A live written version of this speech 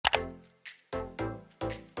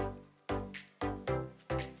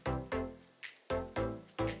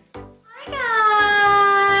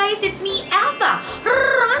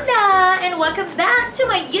and welcome back to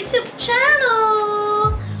my YouTube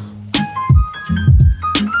channel!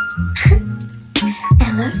 I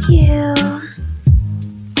love you!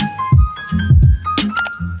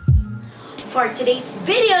 For today's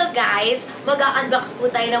video, guys, mag-unbox po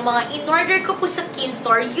tayo ng mga in-order ko po sa KUMU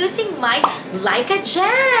store using my LYKA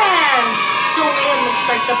gems! So, ngayon,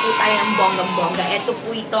 mag-start na po tayo ng bonggang-bongga. Ito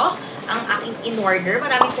po ito, ang aking in-order.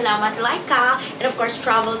 Maraming salamat, LYKA. And of course,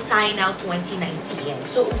 Travel Thai Now 2019.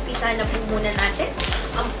 So, umpisa na po muna natin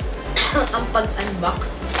ang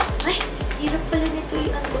pag-unbox. Ay, hirap pala nito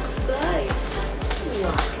i-unbox, guys.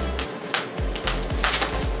 Wow.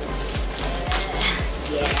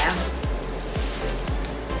 Yeah.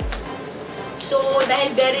 So,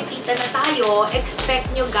 dahil very tita na tayo,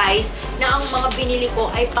 expect nyo guys na ang mga binili ko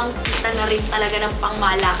ay pang tita na rin talaga ng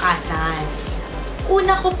pangmalakasan.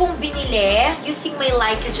 Una ko pong binili using my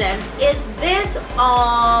LYKA gems is this,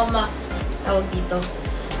 tawag dito,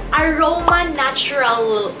 AROMA Natural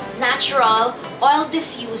Oil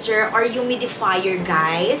Diffuser or Humidifier,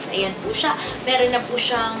 guys. Ayan po siya. Meron na po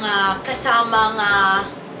siyang kasamang,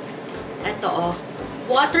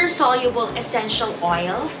 water-soluble essential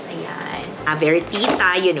oils. Ayan. Very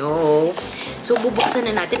tita, you know. So, bubuksan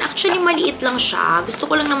na natin. Actually, maliit lang siya. Gusto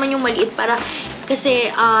ko lang naman yung maliit para kasi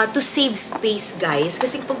to save space, guys.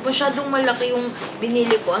 Kasi pag masyadong malaki yung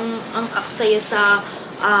binili ko, ang aksaya sa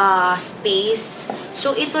space.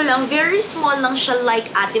 So, ito lang. Very small lang siya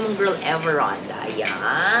like ate mong girl Eva Ronda.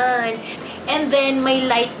 Ayan. And then, may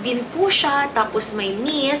light din po siya. Tapos, may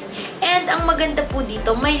mist. And, ang maganda po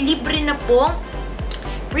dito, may libre na pong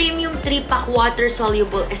premium 3-pack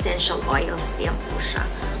water-soluble essential oils. Ayan po siya.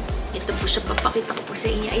 Ito po siya. Papakita ko po sa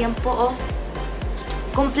inyo. Ayan po, oh.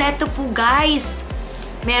 Kompleto po, guys.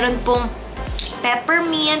 Meron pong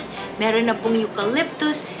peppermint, meron na pong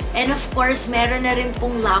eucalyptus, and of course, meron na rin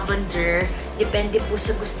pong lavender. Depende po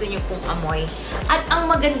sa gusto nyo pong amoy. At ang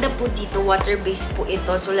maganda po dito, water-based po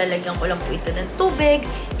ito. So, lalagyan ko lang po ito ng tubig.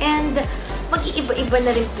 And mag-iiba-iba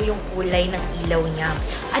na rin po yung kulay ng ilaw niya.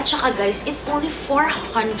 At saka, guys, it's only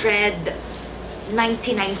 499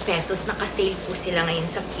 pesos. Naka-sale po sila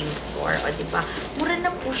ngayon sa KUMU store. O, diba? Mura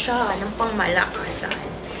na po siya ng pangmalakasan.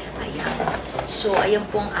 Ayan. So, ayan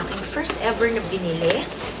po ang aking first ever na binili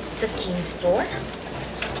sa KUMU store.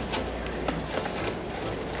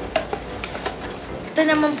 Ito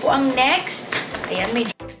naman po ang next. Ayan, may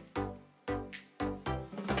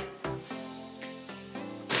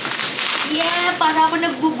yeah! Para ako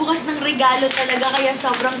nagbubukas ng regalo talaga. Kaya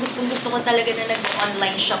sobrang gustong-gusto ko talaga na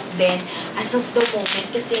nag-online shop din as of the moment.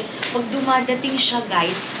 Kasi pag dumadating siya,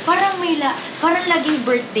 guys, parang laging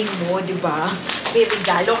birthday mo, di ba? May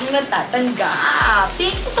regalo kang natatanggap.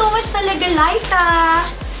 Thank you so much talaga, LYKA!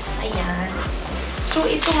 Ayan. So,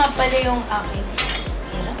 ito nga pala yung aking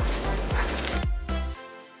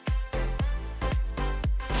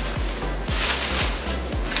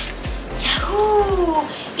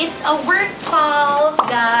it's a WORKPAL,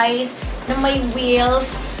 guys, na may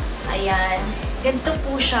wheels. Ayan. Ganito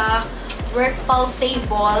po siya. WORKPAL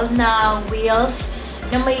table na wheels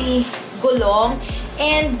na may gulong.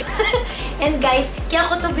 And, guys, kaya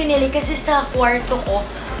ko to binili kasi sa kwarto ko,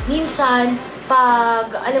 minsan, pag,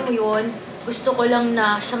 alam mo yun, gusto ko lang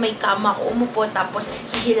na sa may kama ko umupo, tapos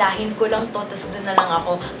hihilahin ko lang to, tapos doon na lang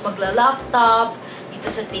ako magla-laptop dito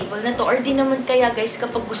sa table na to. Or di naman kaya, guys,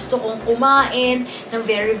 kapag gusto kong kumain ng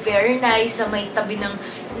very, very nice sa may tabi ng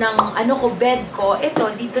bed ko, eto,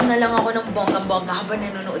 dito na lang ako ng bongga-bongga habang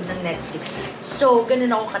nanonood ng Netflix. So, ganun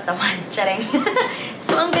ako katawan. Tsareng.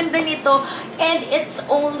 So, ang ganda nito. And it's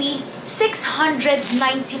only 699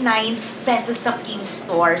 pesos sa KUMU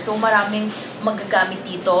store. So, maraming magagamit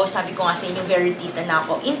dito. Sabi ko nga sa inyo, very tita na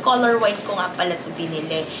ako. In color white ko nga pala ito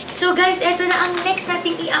binili. So, guys, eto na ang next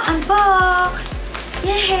nating i-unbox.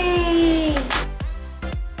 Yay!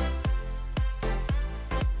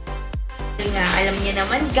 Nga, alam niyo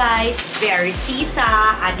naman, guys, very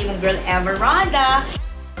tita, ate mong girl Eva Ronda.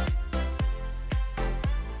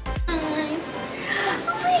 Nice.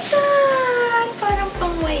 Oh my God! Parang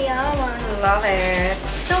pangmayaman. Love it.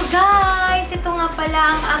 So, guys, ito nga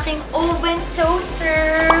pala ang aking oven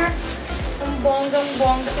toaster. Ang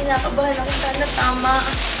bonggang-bongga. Kinakabahan ako, sana tama.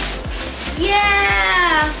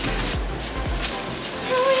 Yeah!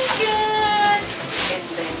 Oh my God!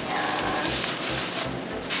 Ganda niya.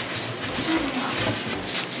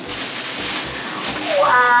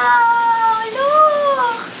 Wow!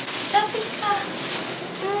 Look! Lapit ka.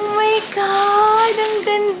 Oh my God! Ang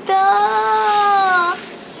ganda!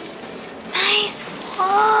 Nice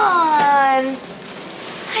one!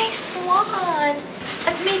 Nice one!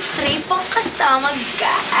 At may tray pang kasama,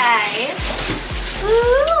 guys.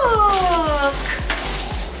 Look!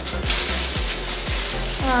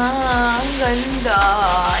 Ang ganda.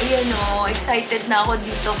 Ayan o, excited na ako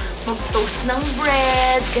dito mag-toast ng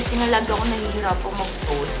bread kasi nga lagi ako nahihirapang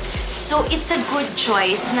mag-toast. So, it's a good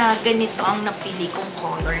choice na ganito ang napili kong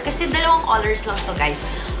color. Kasi dalawang colors lang to guys.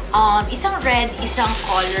 Isang red, isang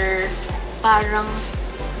color parang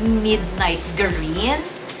midnight green.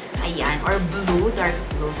 Ayan, or blue, dark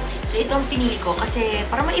blue. So, ito ang pinili ko kasi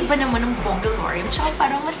parang maiba naman ng Bongalorium. Tsaka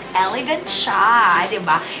parang mas elegant siya,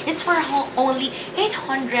 diba? It's for only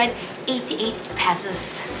 888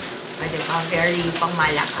 pesos. O, diba? Very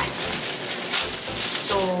pangmalakas.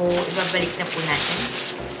 So, ibabalik na po natin.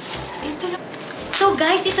 Ito na. So,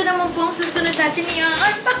 guys, ito naman po ang susunod natin.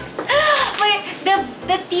 Yan.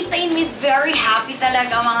 The tita in me is very happy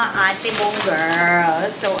talaga, mga ate bong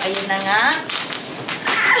girls. So, ayun na nga.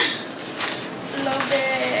 Love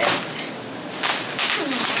it.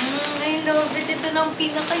 I love it. Ito na ang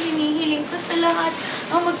pinaka-hinihiling ko sa lahat.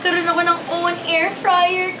 Magkaroon ako ng own air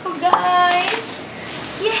fryer ko, guys.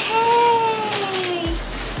 Yay!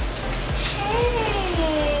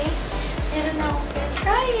 Hey! Meron na akong air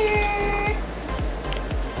fryer.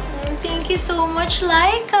 Thank you so much,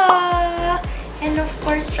 LYKA. And of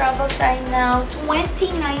course, travel time now,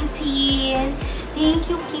 2019. Thank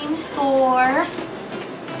you, Kim Store.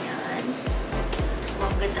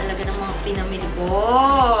 Ganda talaga ng mga pinamili ko.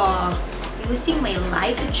 Using my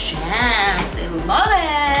LYKA gems. I love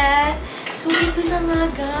it! So, ito na nga,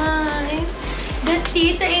 guys. The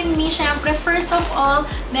tita in me, syempre, first of all,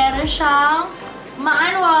 meron siyang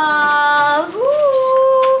manual.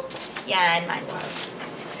 Woo! Yan, manual.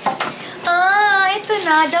 Ito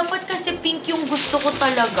na. Dapat kasi pink yung gusto ko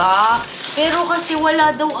talaga. Pero kasi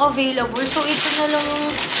wala daw available. So, ito na lang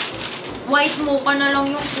yung white mocha na lang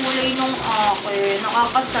yung kulay nung akin.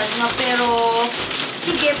 Nakakasad nga, pero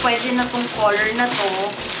sige, pwede na tong color na to.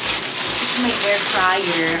 It's my air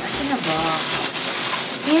fryer. Asan na ba?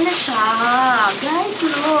 Yan na siya. Guys,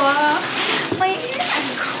 look. My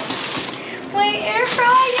air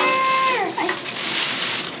fryer!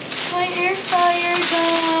 My air fryer,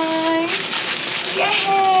 guys!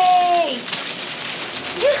 Yay!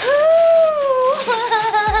 Yahoo!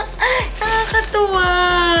 Nakakatuwa!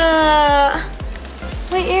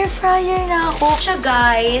 May air fryer na ako. Siya,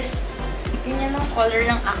 guys. Ganyan ang color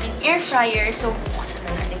ng aking air fryer. So, buksan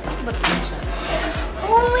na natin. Bakit ba buksan?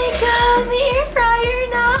 Oh my God! May air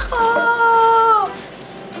fryer na ako!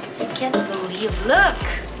 I can't believe. Look!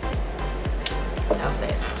 Love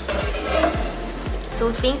it.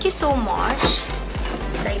 So, thank you so much.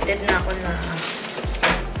 Excited na ako na.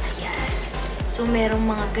 Ayan. So, merong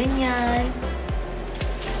mga ganyan.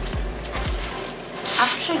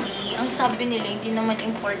 Actually, ang sabi nila, hindi naman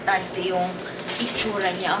importante yung itsura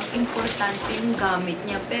niya. Ang importante yung gamit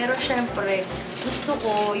niya. Pero, syempre, gusto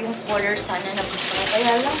ko yung color sana na gusto ko.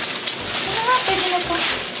 Kaya lang, ano nga, pwede na po.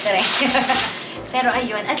 Pero,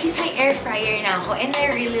 ayun, at least may air fryer na ako. And I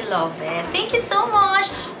really love it. Thank you so much!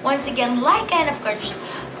 Once again, LYKA, and of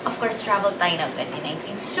course, travel tayo ng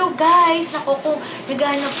 2019. So, guys, naku, kung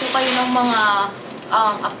naghahanap po kayo ng mga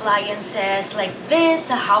appliances like this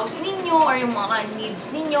sa house ninyo or yung mga needs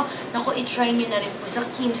ninyo, naku, i-try nyo na rin po sa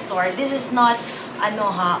Kim Store. This is not,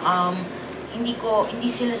 hindi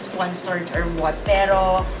sila sponsored or what,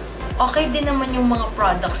 pero okay din naman yung mga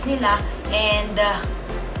products nila and,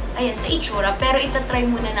 ayan, sa itsura, pero itatry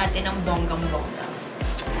muna natin ang bonggang-bongga.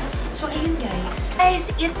 So, ayun guys. Guys,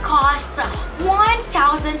 it costs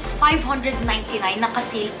 1,599.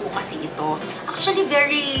 Naka-sale po kasi ito. Actually,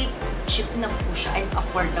 very cheap na po siya and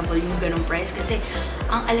affordable yung ganong price. Kasi,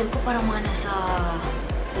 ang alam ko parang mga nasa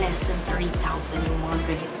less than 3,000 yung mga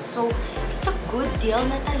ganito. So, it's a good deal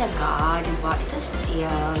na talaga, diba? It's a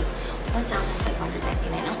steal.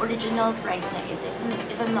 1,599. Ang original price na is,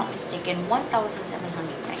 if I'm not mistaken,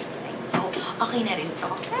 1,799. So, okay na rin to.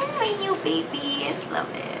 My new babies. Love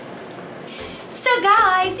it. So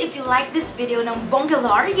guys, if you like this video ng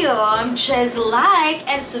Bongalorium, just like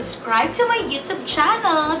and subscribe to my YouTube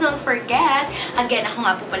channel. Don't forget, again, ako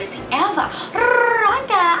nga po pala si Eva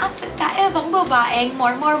Ronda, ang kakaibang babaeng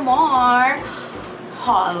more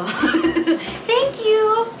haul. Thank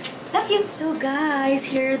you! Love you! So guys,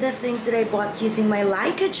 here are the things that I bought using my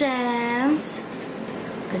LYKA gems.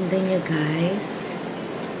 Ganda nyo guys.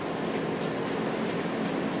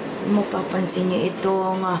 Mapapansin nyo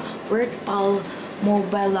itong WORKPAL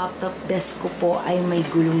mobile laptop desk ko po ay may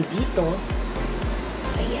gulong dito.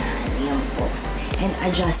 Ayan, yan po. And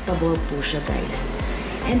adjustable po siya guys.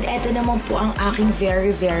 And eto naman po ang aking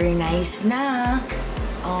very nice na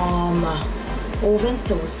oven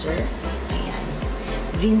toaster. Ayan.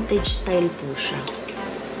 Vintage style po siya.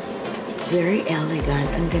 It's very elegant.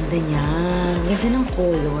 Ang ganda niya. Ang ganda ng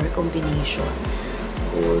color combination.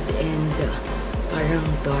 gold and parang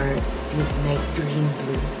dark midnight green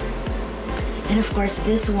blue. And of course,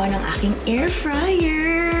 this one ang aking air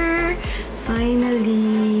fryer.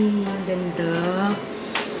 Finally, ang ganda.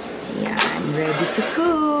 Ayan, ready to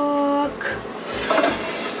cook.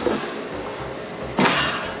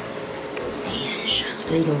 Ayan siya.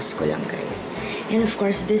 Close ko lang, guys. And of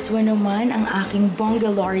course, this one naman, ang aking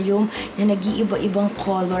Bongalorium na nag-iiba-ibang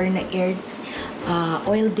color na air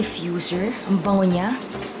oil diffuser. Ang bango niya.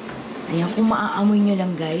 Ayan, kung maaamoy nyo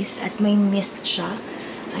lang, guys. At may mist siya.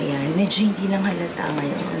 Ayan, medyo hindi lang halata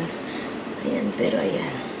ngayon. Ayan, pero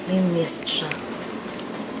ayan, may mist siya.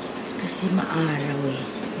 Kasi maaraw eh.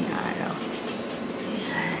 May araw.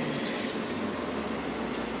 Ayan.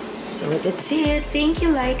 So, that's it. Thank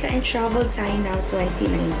you, LYKA and Travel Time Now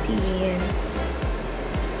 2019.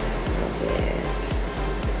 Love it.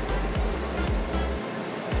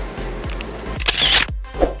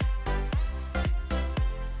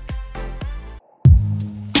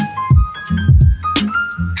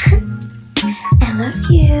 I love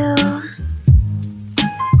you.